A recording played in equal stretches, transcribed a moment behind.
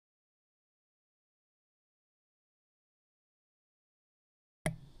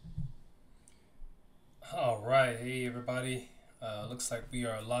All right, hey everybody. Looks like we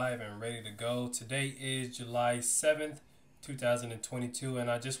are live and ready to go. Today is July 7th, 2022,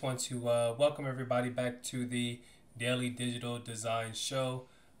 and I just want to welcome everybody back to the Daily Digital Design Show.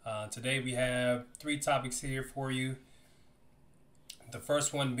 Today we have three topics here for you. The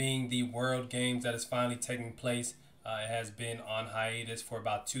first one being the World Games that is finally taking place. It has been on hiatus for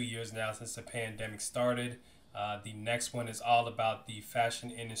about 2 years now since the pandemic started. The next one is all about the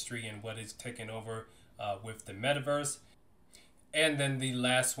fashion industry and what is taking over with the Metaverse. And then the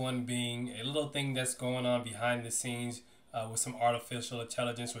last one being a little thing that's going on behind the scenes with some artificial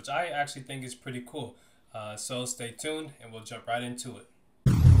intelligence, which I actually think is pretty cool. So stay tuned and we'll jump right into it.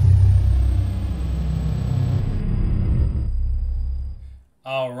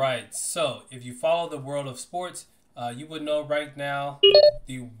 All right, so if you follow the world of sports, you would know right now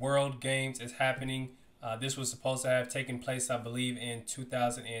the World Games is happening. This was supposed to have taken place, I believe, in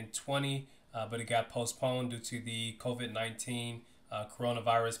 2020, but it got postponed due to the COVID-19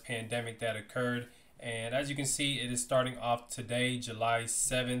 coronavirus pandemic that occurred. And as you can see, it is starting off today, July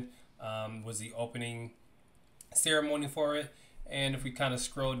 7th, was the opening ceremony for it. And if we kind of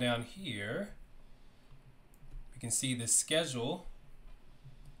scroll down here, we can see the schedule.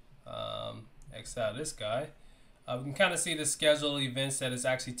 X out this guy. We can kind of see the schedule of events that is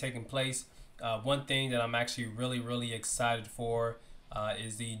actually taking place. One thing that I'm actually really excited for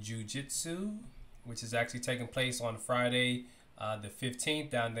is the Jiu-Jitsu, which is actually taking place on Friday the 15th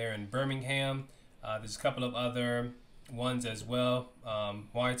down there in Birmingham. There's a couple of other ones as well.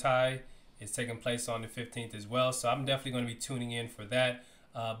 Muay Thai is taking place on the 15th as well, so I'm definitely going to be tuning in for that.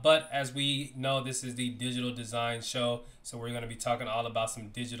 But as we know, this is the digital design show, so we're going to be talking all about some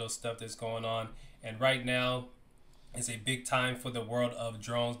digital stuff that's going on. And right now is a big time for the world of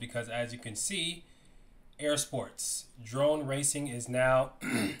drones because, as you can see, air sports, drone racing is now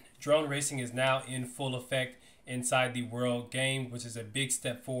in full effect inside the World Game, which is a big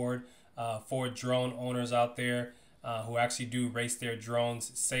step forward for drone owners out there who actually do race their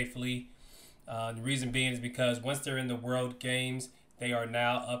drones safely. The reason being is because once they're in the World Games, they are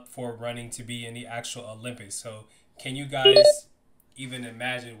now up for running to be in the actual Olympics. So can you guys even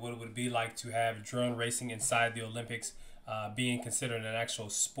imagine what it would be like to have drone racing inside the Olympics being considered an actual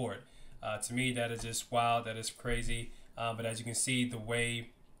sport? To me, that is just wild. That is crazy. But as you can see, the way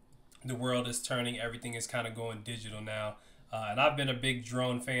the world is turning, everything is kind of going digital now. And I've been a big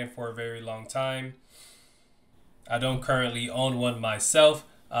drone fan for a very long time. I don't currently own one myself,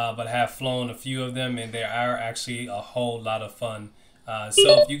 but have flown a few of them, and they are actually a whole lot of fun.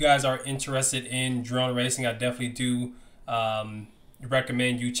 So if you guys are interested in drone racing, I definitely do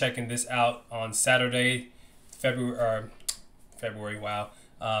recommend you checking this out on Saturday, Saturday,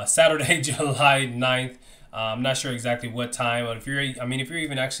 July 9th. I'm not sure exactly what time, but if you're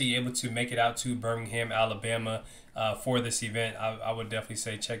even actually able to make it out to Birmingham, Alabama for this event, I would definitely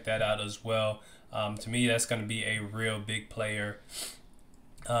say check that out as well. To me, that's going to be a real big player.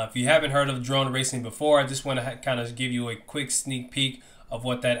 If you haven't heard of drone racing before, I just want to kind of give you a quick sneak peek of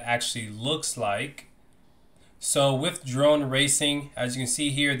what that actually looks like. So with drone racing, as you can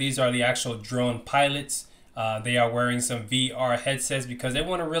see here, these are the actual drone pilots. They are wearing some VR headsets because they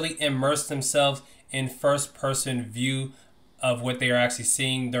want to really immerse themselves in first-person view of what they are actually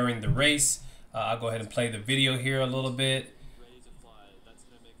seeing during the race. I'll go ahead and play the video here a little bit. Ready to fly. That's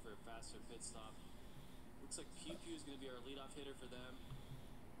going to make for a faster pit stop. Looks like Pew Pew is going to be our leadoff hitter for them.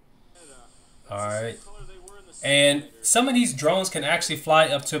 All right. And some of these drones can actually fly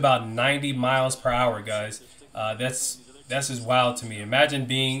up to about 90 miles per hour, guys. That's just wild to me. Imagine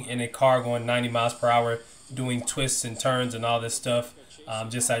being in a car going 90 miles per hour, doing twists and turns and all this stuff.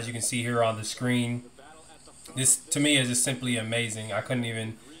 Just as you can see here on the screen. This, to me, is just simply amazing. I couldn't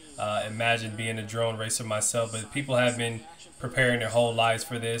even imagine being a drone racer myself, but people have been preparing their whole lives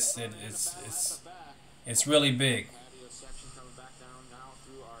for this. It's really big.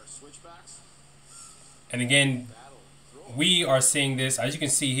 And again, we are seeing this, as you can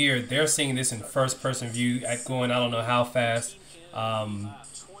see here, they're seeing this in first person view at going, I don't know how fast.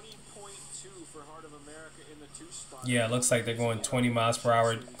 Yeah, it looks like they're going 20 miles per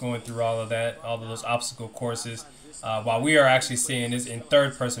hour, going through all of that, all of those obstacle courses. While we are actually seeing this in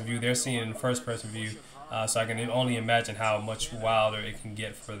third person view, they're seeing it in first person view. So I can only imagine how much wilder it can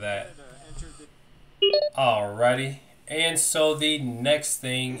get for that. Alrighty. And so the next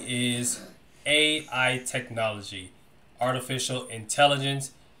thing is AI technology, artificial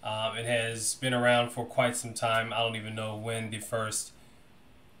intelligence. It has been around for quite some time. I don't even know when the first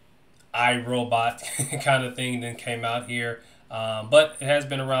iRobot kind of thing then came out here, but it has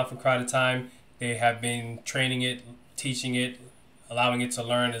been around for quite a time. They have been training it, teaching it, allowing it to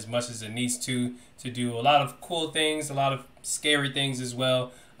learn as much as it needs to do a lot of cool things, a lot of scary things as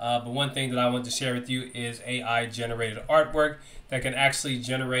well. But one thing that I want to share with you is AI generated artwork that can actually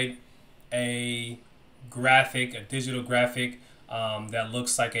generate a graphic, a digital graphic that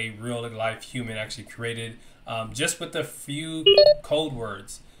looks like a real life human actually created just with a few code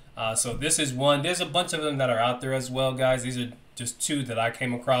words. So this is one. There's a bunch of them that are out there as well, guys. These are just two that I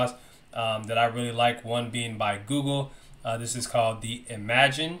came across that I really like. One being by Google. This is called the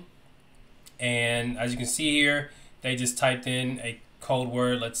Imagine. And as you can see here, they just typed in a code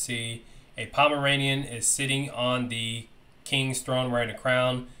word. Let's see. A Pomeranian is sitting on the king's throne wearing a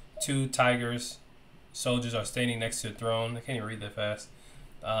crown. 2 tigers soldiers are standing next to the throne. I can't even read that fast.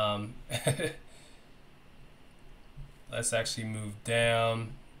 Let's actually move down.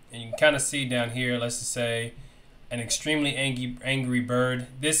 And you can kind of see down here, let's just say, an extremely angry bird.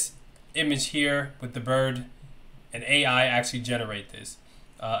 This image here with the bird, an AI actually generate this.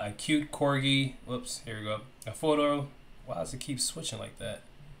 A cute corgi. Whoops, here we go. A photo. Why does it keep switching like that?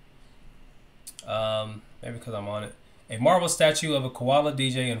 Maybe because I'm on it. A marble statue of a koala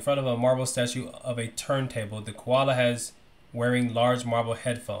DJ in front of a marble statue of a turntable. The koala has wearing large marble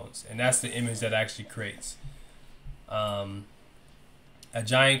headphones, and that's the image that actually creates. A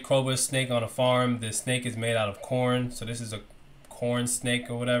giant cobra snake on a farm. The snake is made out of corn, so this is a corn snake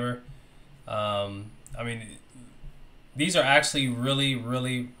or whatever. I mean, these are actually really,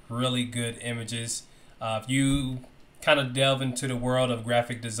 really, really good images. If you kind of delve into the world of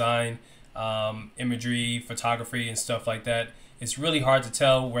graphic design, imagery, photography, and stuff like that, it's really hard to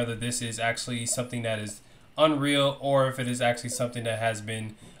tell whether this is actually something that is unreal or if it is actually something that has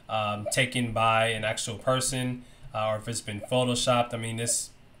been taken by an actual person or if it's been photoshopped. I mean, this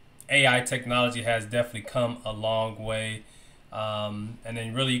AI technology has definitely come a long way. And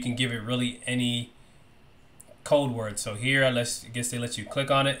then really you can give it really any code word. So here, I guess they let you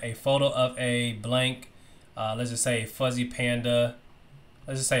click on it. A photo of a blank, let's just say a fuzzy panda.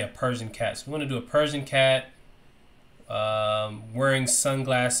 Let's just say a Persian cat. So we want to do a Persian cat wearing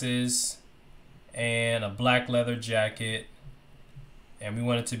sunglasses and a black leather jacket. And we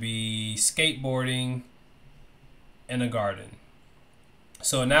want it to be skateboarding in a garden.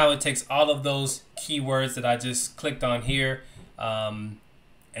 So now it takes all of those keywords that I just clicked on here and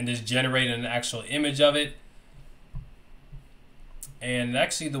just generated an actual image of it. And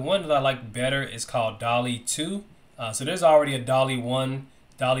actually the one that I like better is called DALL-E 2. So there's already a DALL-E 1.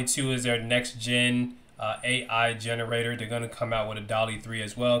 DALL-E 2 is their next gen AI generator. They're going to come out with a DALL-E 3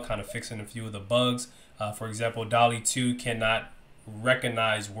 as well, kind of fixing a few of the bugs. For example, DALL-E 2 cannot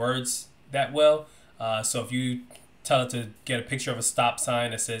recognize words that well. So if you tell it to get a picture of a stop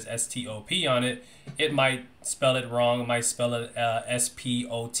sign that says STOP on it, it might spell it wrong. It might spell it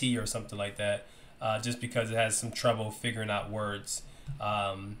SPOT or something like that, just because it has some trouble figuring out words.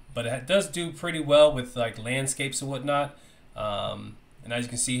 But it does do pretty well with like landscapes and whatnot. And as you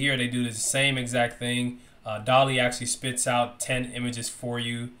can see here, they do the same exact thing. DALL-E actually spits out 10 images for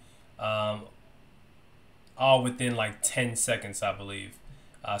you, all within like 10 seconds, I believe.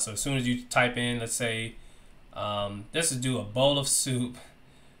 So as soon as you type in, let's say, this is do a bowl of soup.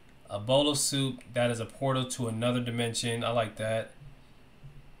 A bowl of soup, that is a portal to another dimension. I like that.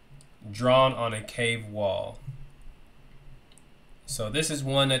 Drawn on a cave wall. So this is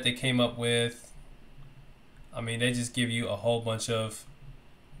one that they came up with. I mean, they just give you a whole bunch of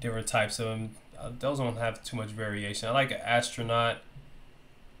different types of them. Those don't have too much variation. I like an astronaut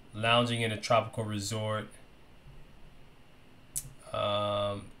lounging in a tropical resort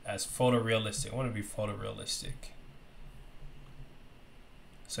as photorealistic. I want to be photorealistic.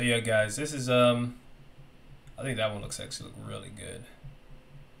 So yeah, guys, this is I think that one looks actually really good.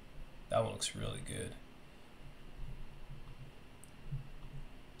 That one looks really good.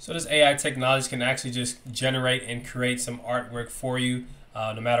 So this AI technology can actually just generate and create some artwork for you,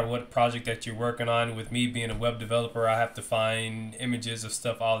 no matter what project that you're working on. With me being a web developer, I have to find images of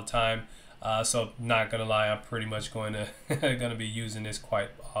stuff all the time. So not gonna lie, I'm pretty much going to be using this quite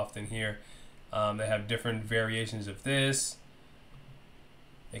often here. They have different variations of this.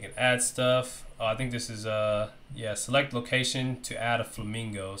 They can add stuff. Oh, I think this is yeah, select location to add a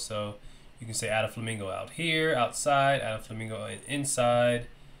flamingo. So you can say add a flamingo out here, outside, add a flamingo inside,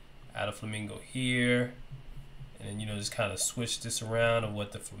 add a flamingo here, and then, you know, just kind of switch this around of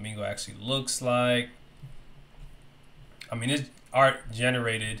what the flamingo actually looks like. I mean, this art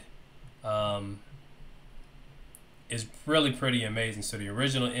generated is really pretty amazing. So the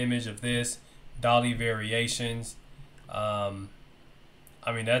original image of this, DALL-E variations, I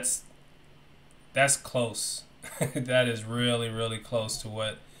mean, that's close. That is really, really close to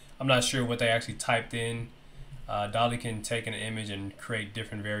what, I'm not sure what they actually typed in DALL-E can take an image and create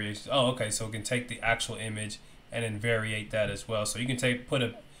different variations. Oh, okay, so it can take the actual image and then variate that as well. So you can put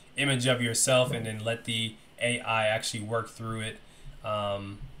an image of yourself and then let the AI actually work through it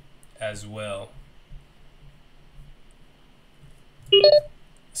as well.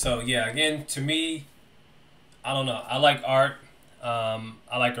 So yeah, again, to me, I don't know. I like art.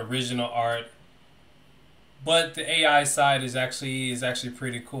 I like original art, but the AI side is actually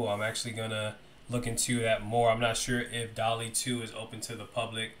pretty cool. I'm actually gonna look into that more. I'm not sure if DALL-E 2 is open to the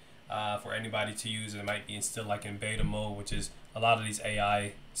public for anybody to use. It might be still like in beta mode, which is a lot of these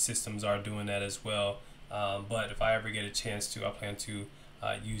AI systems are doing that as well. But if I ever get a chance to, I plan to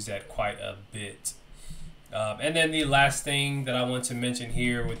use that quite a bit. And then the last thing that I want to mention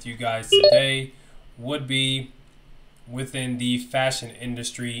here with you guys today would be within the fashion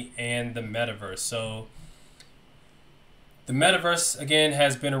industry and the metaverse. So the metaverse, again,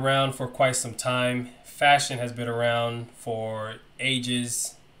 has been around for quite some time. Fashion has been around for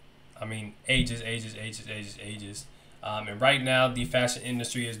ages. I mean, ages. And right now, the fashion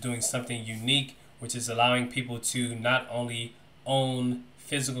industry is doing something unique, which is allowing people to not only own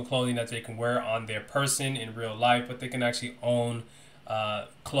physical clothing that they can wear on their person in real life, but they can actually own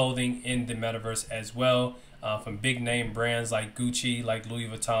clothing in the metaverse as well, from big name brands like Gucci, like Louis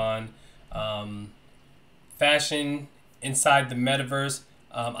Vuitton. Fashion inside the metaverse.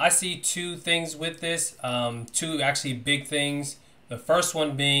 I see two things with this, two actually big things. The first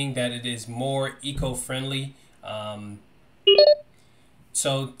one being that it is more eco-friendly.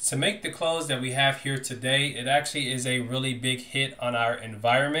 So to make the clothes that we have here today, it actually is a really big hit on our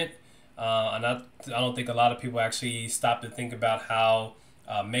environment. And I don't think a lot of people actually stop to think about how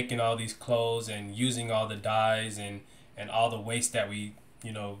making all these clothes and using all the dyes and all the waste that we,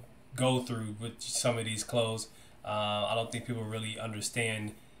 go through with some of these clothes. I don't think people really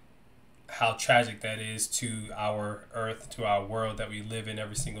understand how tragic that is to our earth, to our world that we live in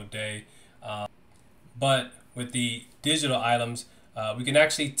every single day. But with the digital items, we can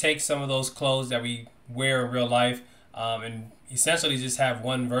actually take some of those clothes that we wear in real life and essentially just have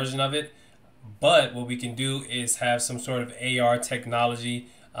one version of it. But what we can do is have some sort of AR technology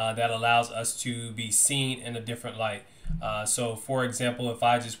that allows us to be seen in a different light. So for example, if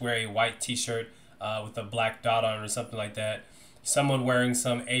I just wear a white t-shirt with a black dot on it or something like that, someone wearing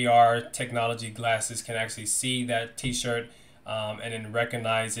some AR technology glasses can actually see that t-shirt and then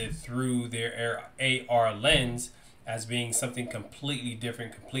recognize it through their AR lens as being something completely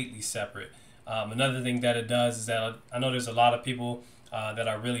different, completely separate. Another thing that it does is that I know there's a lot of people that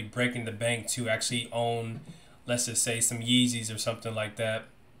are really breaking the bank to actually own, let's just say, some Yeezys or something like that.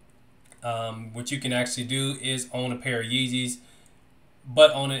 What you can actually do is own a pair of Yeezys,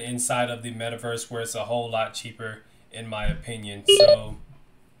 but own it inside of the metaverse where it's a whole lot cheaper, in my opinion.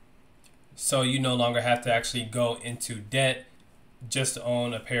 So you no longer have to actually go into debt just to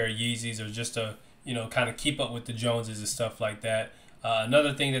own a pair of Yeezys or just to, kind of keep up with the Joneses and stuff like that.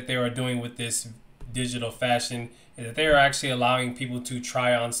 Another thing that they are doing with this digital fashion is that they are actually allowing people to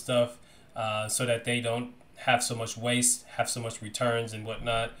try on stuff so that they don't have so much waste, have so much returns and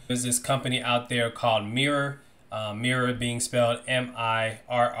whatnot. There's this company out there called Mirror, Mirror being spelled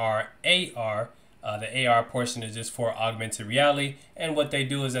MIRRAR. The AR portion is just for augmented reality, and what they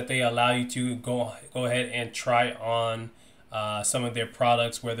do is that they allow you to go ahead and try on some of their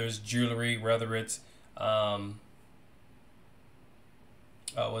products, whether it's jewelry, whether it's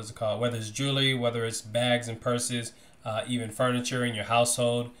what's it called? Whether it's jewelry, whether it's bags and purses, even furniture in your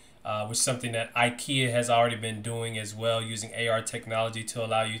household, which is something that IKEA has already been doing as well, using AR technology to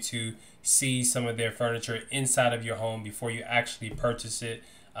allow you to see some of their furniture inside of your home before you actually purchase it.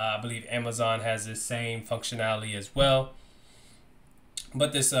 I believe Amazon has the same functionality as well.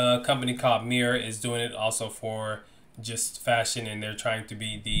 But this company called Mirror is doing it also for just fashion, and they're trying to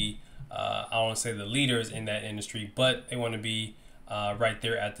be the, I don't want to say the leaders in that industry, but they want to be right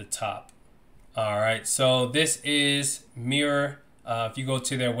there at the top. All right, so this is Mirror. If you go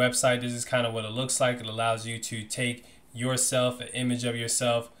to their website, this is kind of what it looks like. It allows you to take yourself, an image of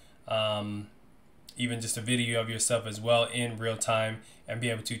yourself, even just a video of yourself as well in real time, and be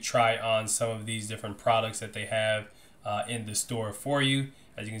able to try on some of these different products that they have in the store for you.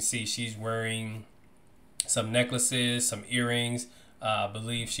 As you can see, she's wearing some necklaces, some earrings. I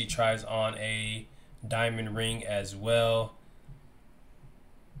believe she tries on a diamond ring as well.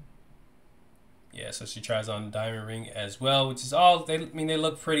 Yeah, so she tries on a diamond ring as well, which is all, they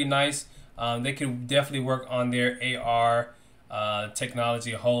look pretty nice. They could definitely work on their AR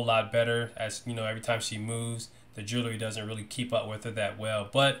technology a whole lot better, as every time she moves, the jewelry doesn't really keep up with her that well.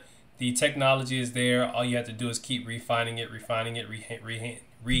 But the technology is there. All you have to do is keep refining it,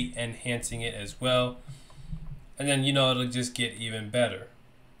 re-enhancing it as well. and then it'll just get even better.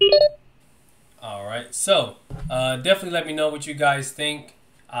 All right, so definitely let me know what you guys think.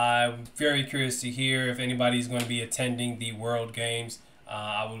 I'm very curious to hear if anybody's going to be attending the World Games.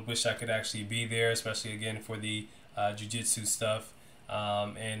 I would wish I could actually be there, especially again for the jiu-jitsu stuff.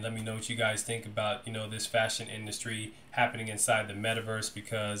 And let me know what you guys think about this fashion industry happening inside the metaverse,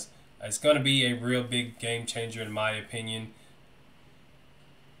 because it's going to be a real big game changer in my opinion.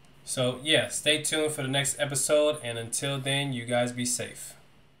 So yeah, stay tuned for the next episode, and until then, you guys be safe.